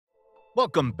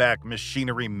Welcome back,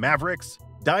 machinery mavericks!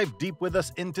 Dive deep with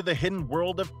us into the hidden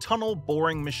world of tunnel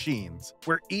boring machines,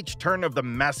 where each turn of the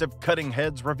massive cutting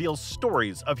heads reveals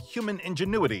stories of human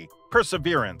ingenuity,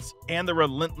 perseverance, and the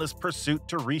relentless pursuit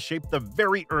to reshape the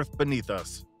very earth beneath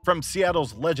us. From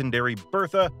Seattle's legendary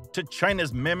Bertha to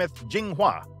China's mammoth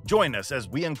Jinghua, join us as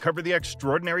we uncover the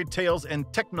extraordinary tales and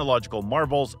technological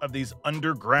marvels of these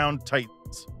underground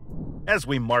titans. As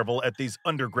we marvel at these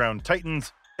underground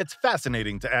titans, it's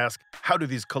fascinating to ask, how do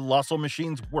these colossal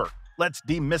machines work? Let's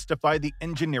demystify the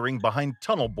engineering behind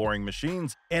tunnel boring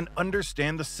machines and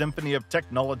understand the symphony of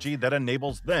technology that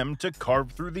enables them to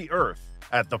carve through the earth.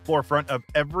 At the forefront of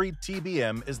every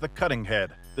TBM is the cutting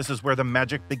head. This is where the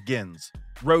magic begins.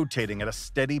 Rotating at a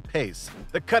steady pace,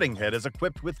 the cutting head is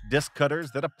equipped with disc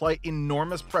cutters that apply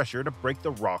enormous pressure to break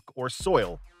the rock or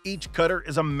soil. Each cutter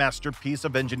is a masterpiece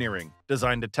of engineering,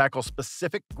 designed to tackle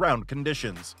specific ground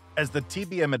conditions. As the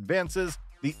TBM advances,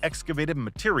 the excavated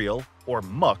material, or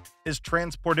muck, is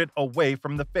transported away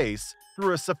from the face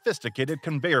through a sophisticated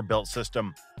conveyor belt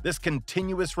system. This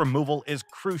continuous removal is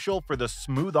crucial for the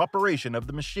smooth operation of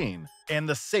the machine and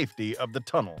the safety of the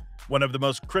tunnel. One of the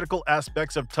most critical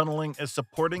aspects of tunneling is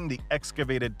supporting the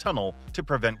excavated tunnel to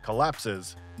prevent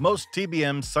collapses. Most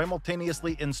TBMs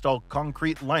simultaneously install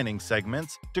concrete lining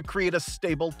segments to create a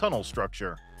stable tunnel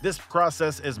structure. This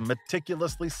process is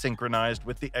meticulously synchronized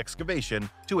with the excavation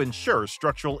to ensure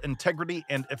structural integrity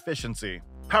and efficiency.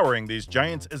 Powering these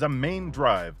giants is a main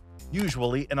drive,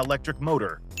 usually an electric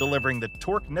motor, delivering the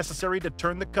torque necessary to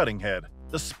turn the cutting head.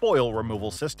 The spoil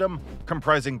removal system,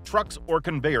 comprising trucks or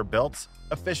conveyor belts,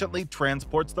 efficiently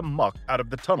transports the muck out of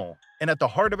the tunnel. And at the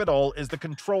heart of it all is the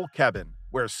control cabin,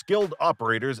 where skilled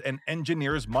operators and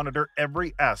engineers monitor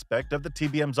every aspect of the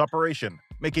TBM's operation,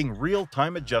 making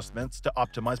real-time adjustments to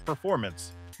optimize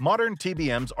performance. Modern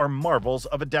TBMs are marvels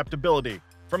of adaptability.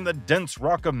 From the dense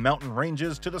rock of mountain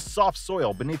ranges to the soft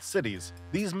soil beneath cities,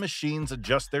 these machines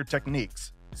adjust their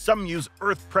techniques. Some use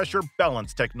earth pressure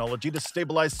balance technology to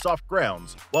stabilize soft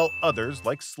grounds, while others,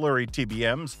 like slurry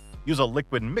TBMs, use a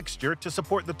liquid mixture to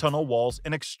support the tunnel walls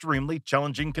in extremely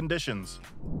challenging conditions.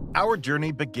 Our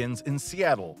journey begins in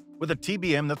Seattle, with a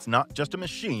TBM that's not just a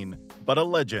machine, but a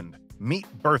legend. Meet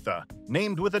Bertha,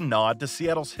 named with a nod to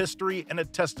Seattle's history and a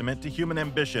testament to human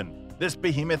ambition. This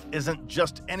behemoth isn't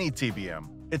just any TBM.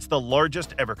 It's the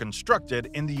largest ever constructed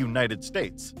in the United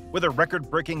States, with a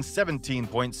record-breaking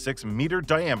 17.6-meter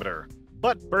diameter.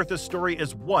 But Bertha's story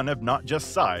is one of not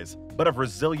just size, but of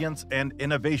resilience and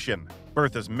innovation.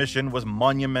 Bertha's mission was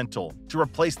monumental: to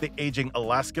replace the aging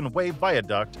Alaskan Way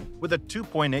Viaduct with a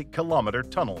 2.8-kilometer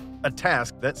tunnel, a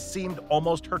task that seemed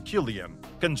almost Herculean.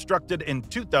 Constructed in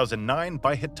 2009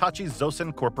 by Hitachi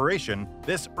Zosen Corporation,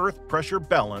 this earth pressure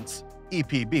balance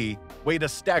EPB weighed a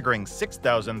staggering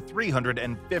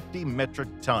 6,350 metric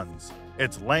tons.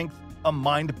 Its length, a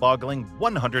mind-boggling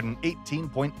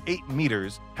 118.8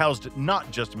 meters, housed not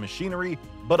just machinery,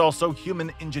 but also human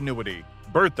ingenuity.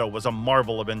 Bertha was a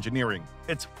marvel of engineering.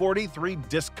 Its 43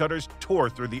 disc cutters tore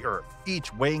through the earth,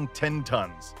 each weighing 10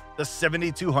 tons. The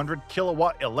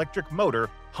 7,200-kilowatt electric motor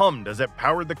hummed as it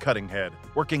powered the cutting head,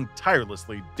 working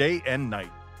tirelessly day and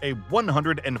night. A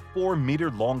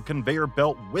 104-meter-long conveyor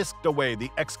belt whisked away the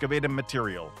excavated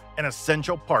material, an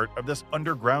essential part of this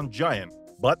underground giant.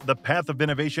 But the path of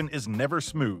innovation is never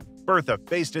smooth. Bertha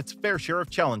faced its fair share of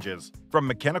challenges, from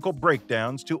mechanical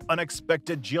breakdowns to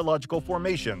unexpected geological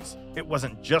formations. It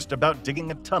wasn't just about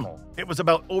digging a tunnel. It was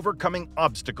about overcoming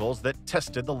obstacles that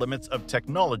tested the limits of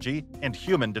technology and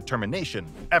human determination.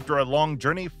 After a long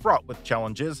journey fraught with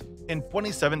challenges, in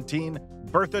 2017,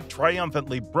 Bertha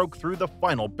triumphantly broke through the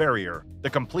final barrier. The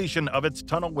completion of its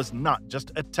tunnel was not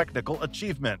just a technical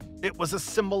achievement. It was a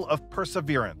symbol of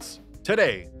perseverance.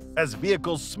 Today, as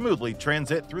vehicles smoothly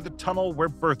transit through the tunnel where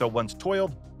Bertha once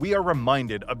toiled, we are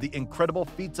reminded of the incredible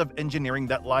feats of engineering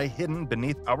that lie hidden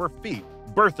beneath our feet.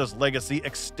 Bertha's legacy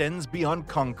extends beyond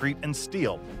concrete and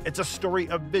steel. It's a story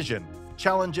of vision,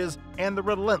 challenges, and the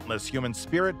relentless human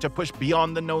spirit to push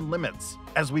beyond the known limits.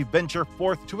 As we venture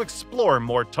forth to explore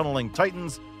more tunneling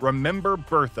titans, remember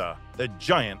Bertha, the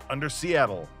giant under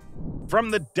Seattle.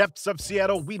 From the depths of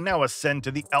Seattle, we now ascend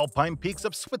to the alpine peaks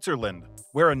of Switzerland,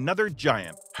 where another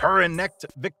giant, Herrenknecht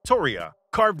Victoria,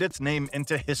 carved its name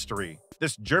into history.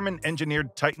 This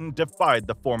German-engineered titan defied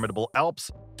the formidable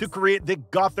Alps to create the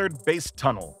Gotthard-based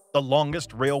tunnel, the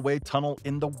longest railway tunnel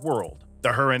in the world. The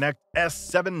Herrenknecht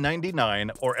S799,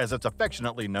 or as it's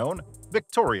affectionately known,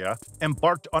 Victoria,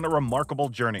 embarked on a remarkable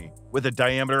journey. With a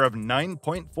diameter of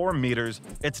 9.4 meters,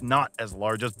 it's not as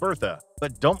large as Bertha.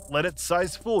 But don't let its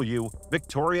size fool you.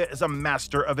 Victoria is a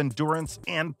master of endurance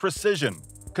and precision.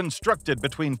 Constructed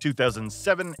between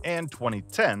 2007 and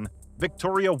 2010,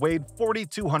 Victoria weighed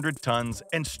 4,200 tons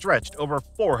and stretched over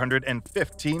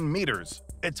 415 meters.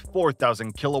 Its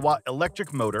 4,000 kilowatt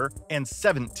electric motor and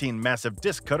 17 massive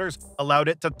disc cutters allowed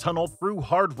it to tunnel through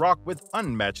hard rock with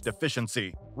unmatched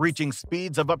efficiency, reaching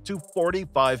speeds of up to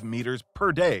 45 meters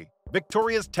per day.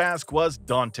 Victoria's task was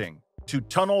daunting: to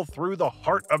tunnel through the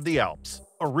heart of the Alps,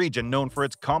 a region known for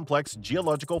its complex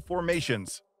geological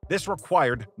formations. This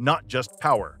required not just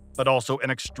power, but also an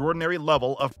extraordinary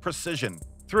level of precision.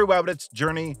 Throughout its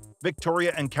journey,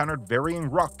 Victoria encountered varying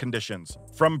rock conditions,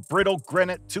 from brittle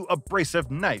granite to abrasive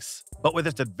gneiss. But with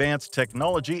its advanced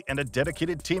technology and a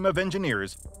dedicated team of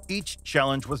engineers, each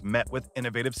challenge was met with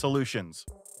innovative solutions.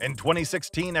 In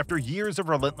 2016, after years of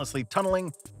relentlessly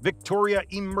tunneling, Victoria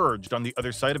emerged on the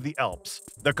other side of the Alps.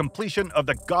 The completion of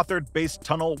the Gotthard-based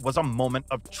tunnel was a moment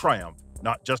of triumph,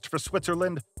 not just for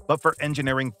Switzerland, but for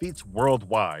engineering feats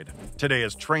worldwide. Today,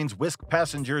 as trains whisk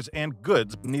passengers and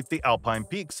goods beneath the Alpine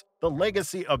peaks, the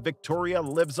legacy of Victoria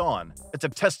lives on. It's a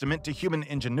testament to human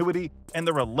ingenuity and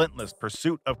the relentless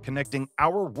pursuit of connecting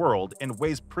our world in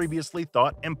ways previously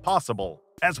thought impossible.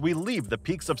 As we leave the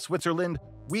peaks of Switzerland,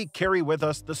 we carry with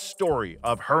us the story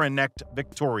of Herrenknecht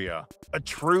Victoria, a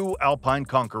true Alpine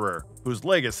conqueror whose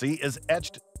legacy is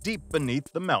etched deep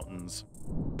beneath the mountains.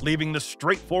 Leaving the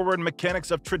straightforward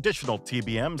mechanics of traditional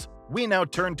TBMs, we now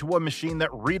turn to a machine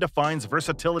that redefines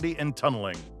versatility in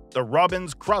tunneling: the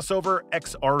Robbins Crossover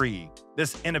XRE.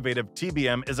 This innovative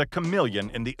TBM is a chameleon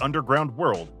in the underground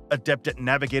world, adept at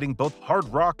navigating both hard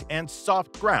rock and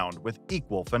soft ground with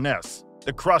equal finesse.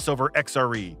 The Crossover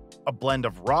XRE, a blend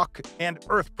of rock and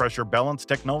earth pressure balance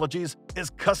technologies,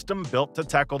 is custom-built to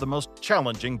tackle the most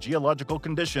challenging geological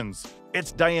conditions.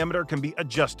 Its diameter can be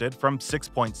adjusted from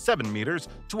 6.7 meters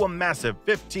to a massive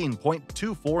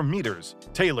 15.24 meters,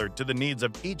 tailored to the needs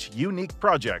of each unique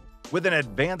project. With an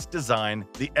advanced design,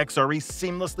 the XRE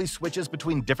seamlessly switches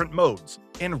between different modes.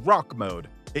 In rock mode,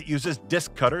 it uses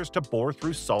disc cutters to bore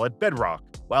through solid bedrock,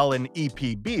 while in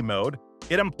EPB mode,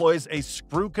 it employs a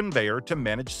screw conveyor to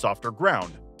manage softer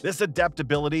ground. This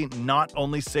adaptability not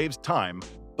only saves time,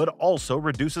 but also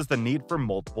reduces the need for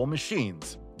multiple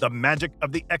machines. The magic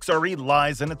of the XRE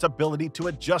lies in its ability to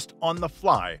adjust on the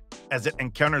fly. As it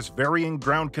encounters varying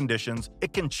ground conditions,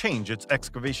 it can change its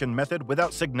excavation method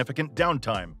without significant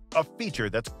downtime, a feature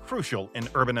that's crucial in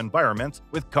urban environments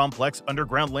with complex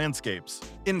underground landscapes.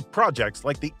 In projects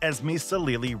like the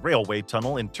Ezmi-Salili Railway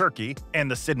Tunnel in Turkey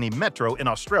and the Sydney Metro in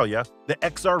Australia, the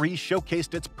XRE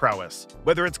showcased its prowess.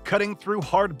 Whether it's cutting through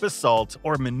hard basalt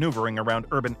or maneuvering around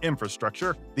urban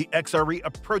infrastructure, the XRE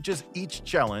approaches each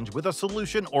challenge with a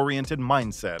solution-oriented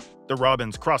mindset. The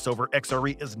Robbins Crossover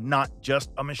XRE is not just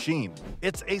a machine.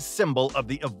 It's a symbol of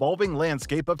the evolving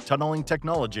landscape of tunneling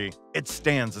technology. It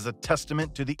stands as a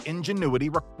testament to the ingenuity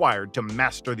required to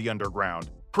master the underground,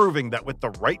 proving that with the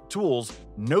right tools,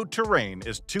 no terrain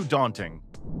is too daunting.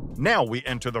 Now we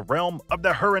enter the realm of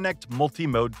the Herrenknecht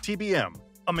Multi-Mode TBM,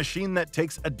 a machine that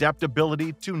takes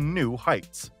adaptability to new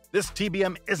heights. This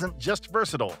TBM isn't just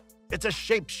versatile. It's a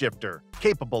shapeshifter,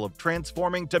 capable of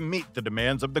transforming to meet the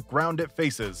demands of the ground it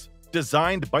faces.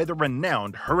 Designed by the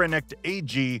renowned Herrenknecht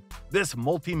AG, this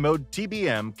multi-mode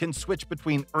TBM can switch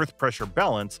between earth pressure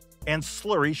balance and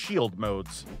slurry shield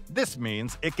modes. This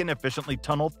means it can efficiently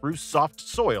tunnel through soft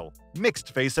soil,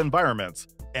 mixed-face environments,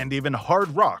 and even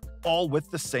hard rock, all with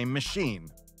the same machine.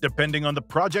 Depending on the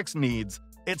project's needs,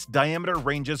 its diameter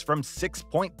ranges from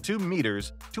 6.2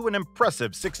 meters to an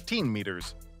impressive 16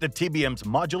 meters. The TBM's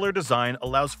modular design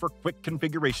allows for quick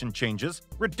configuration changes,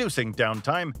 reducing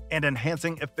downtime and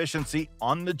enhancing efficiency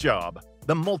on the job.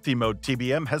 The multi-mode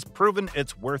TBM has proven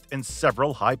its worth in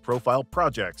several high-profile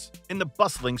projects. In the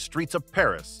bustling streets of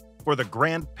Paris, for the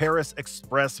Grand Paris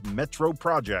Express Metro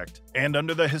project, and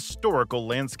under the historical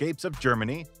landscapes of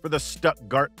Germany for the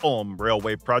Stuttgart-Ulm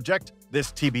Railway project,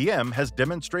 this TBM has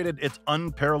demonstrated its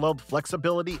unparalleled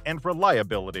flexibility and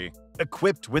reliability.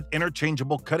 Equipped with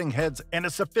interchangeable cutting heads and a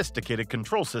sophisticated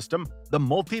control system, the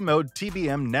multi-mode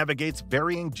TBM navigates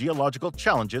varying geological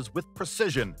challenges with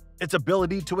precision. Its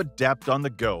ability to adapt on the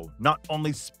go not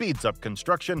only speeds up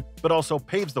construction, but also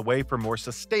paves the way for more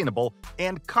sustainable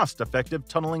and cost-effective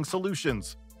tunneling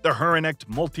solutions. The Herrenknecht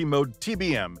Multi-Mode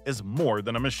TBM is more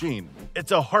than a machine. It's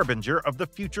a harbinger of the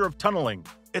future of tunneling.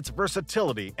 Its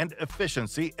versatility and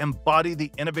efficiency embody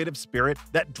the innovative spirit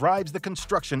that drives the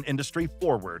construction industry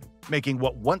forward, making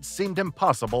what once seemed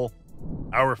impossible.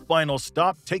 Our final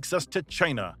stop takes us to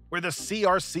China, where the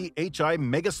CRCHI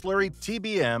Megaslurry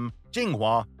TBM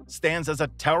Jinghua stands as a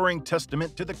towering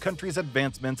testament to the country's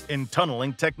advancements in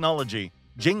tunneling technology.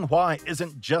 Jinghua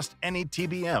isn't just any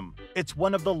TBM, it's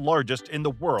one of the largest in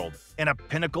the world and a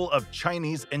pinnacle of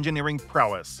Chinese engineering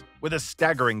prowess. With a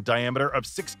staggering diameter of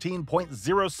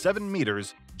 16.07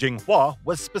 meters, Jinghua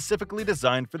was specifically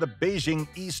designed for the Beijing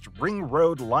East Ring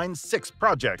Road Line 6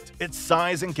 project. Its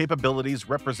size and capabilities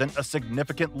represent a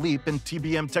significant leap in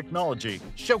TBM technology,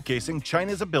 showcasing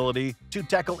China's ability to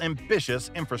tackle ambitious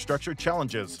infrastructure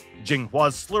challenges.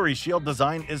 Jinghua's slurry shield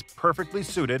design is perfectly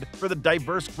suited for the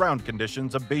diverse ground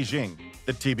conditions of Beijing.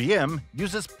 The TBM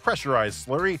uses pressurized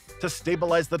slurry to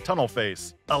stabilize the tunnel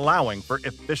face, allowing for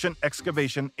efficient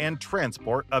excavation and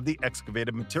transport of the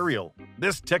excavated material.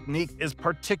 This technique is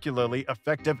particularly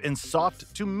effective in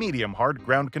soft to medium-hard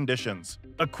ground conditions.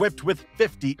 Equipped with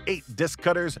 58 disc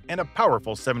cutters and a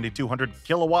powerful 7,200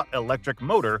 kilowatt electric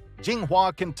motor,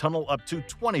 Jinghua can tunnel up to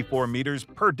 24 meters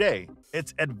per day.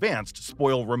 Its advanced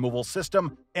spoil removal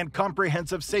system and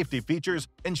comprehensive safety features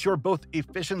ensure both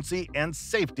efficiency and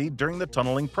safety during the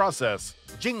tunneling process.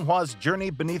 Jinghua's journey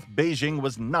beneath Beijing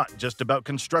was not just about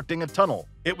constructing a tunnel.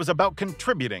 It was about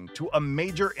contributing to a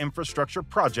major infrastructure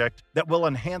project that will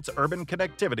enhance urban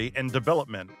connectivity and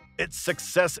development. Its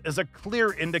success is a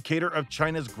clear indicator of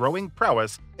China's growing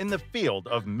prowess in the field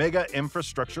of mega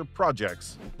infrastructure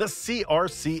projects. The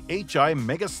CRCHI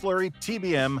Mega Slurry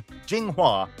TBM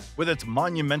Jinghua, with its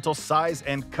monumental size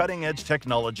and cutting-edge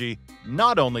technology,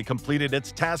 not only completed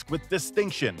its task with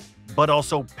distinction, but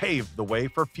also paved the way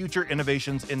for future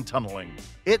innovations in tunneling.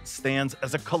 It stands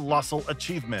as a colossal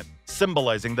achievement,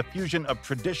 symbolizing the fusion of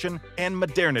tradition and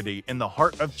modernity in the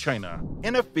heart of China.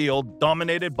 In a field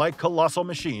dominated by colossal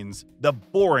machines, the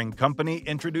Boring Company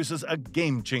introduces a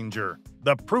game-changer,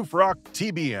 the Prufrock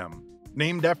TBM.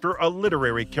 Named after a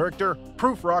literary character,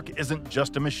 Prufrock isn't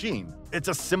just a machine. It's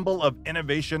a symbol of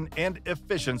innovation and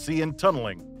efficiency in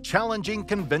tunneling, challenging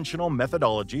conventional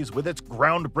methodologies with its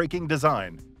groundbreaking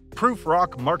design.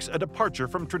 Prufrock marks a departure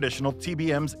from traditional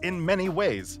TBMs in many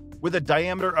ways. With a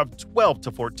diameter of 12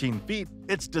 to 14 feet,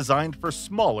 it's designed for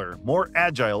smaller, more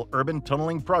agile urban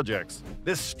tunneling projects.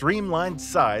 This streamlined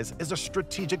size is a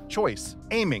strategic choice,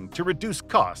 aiming to reduce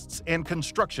costs and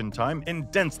construction time in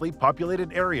densely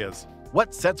populated areas.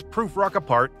 What sets Prufrock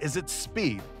apart is its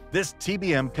speed. This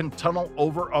TBM can tunnel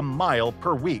over a mile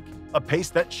per week, a pace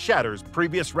that shatters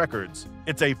previous records.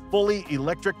 It's a fully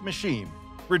electric machine,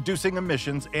 reducing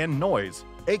emissions and noise,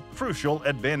 a crucial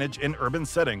advantage in urban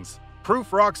settings.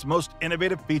 Prufrock's most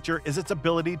innovative feature is its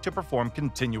ability to perform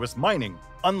continuous mining.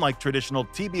 Unlike traditional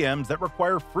TBMs that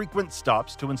require frequent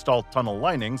stops to install tunnel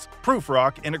linings,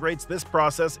 Prufrock integrates this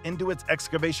process into its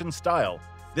excavation style.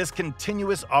 This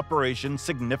continuous operation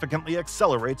significantly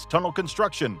accelerates tunnel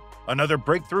construction. Another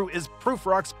breakthrough is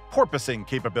Prufrock's porpoising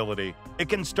capability. It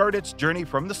can start its journey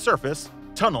from the surface,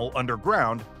 tunnel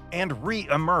underground, and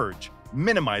re-emerge,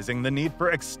 minimizing the need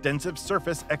for extensive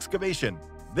surface excavation.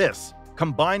 This,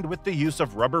 combined with the use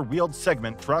of rubber-wheeled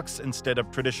segment trucks instead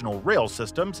of traditional rail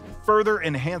systems, further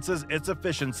enhances its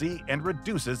efficiency and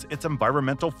reduces its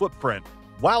environmental footprint.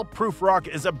 While Prufrock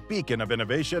is a beacon of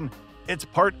innovation, it's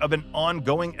part of an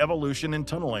ongoing evolution in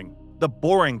tunneling. The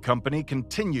Boring Company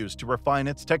continues to refine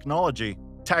its technology,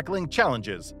 tackling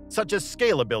challenges such as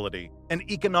scalability and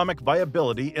economic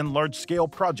viability in large-scale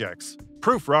projects.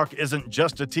 Prufrock isn't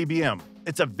just a TBM,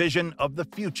 it's a vision of the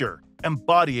future,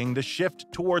 embodying the shift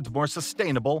towards more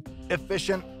sustainable,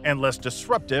 efficient, and less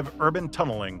disruptive urban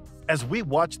tunneling. As we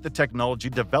watch the technology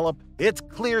develop, it's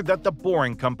clear that the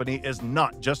Boring Company is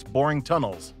not just boring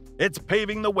tunnels. It's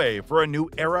paving the way for a new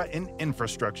era in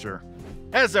infrastructure.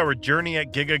 As our journey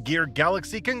at Giga Gear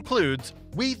Galaxy concludes,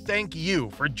 we thank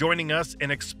you for joining us in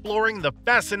exploring the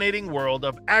fascinating world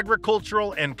of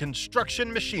agricultural and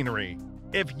construction machinery.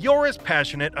 If you're as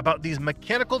passionate about these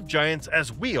mechanical giants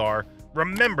as we are,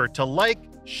 remember to like,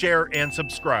 share, and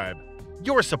subscribe.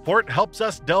 Your support helps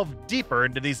us delve deeper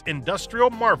into these industrial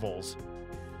marvels.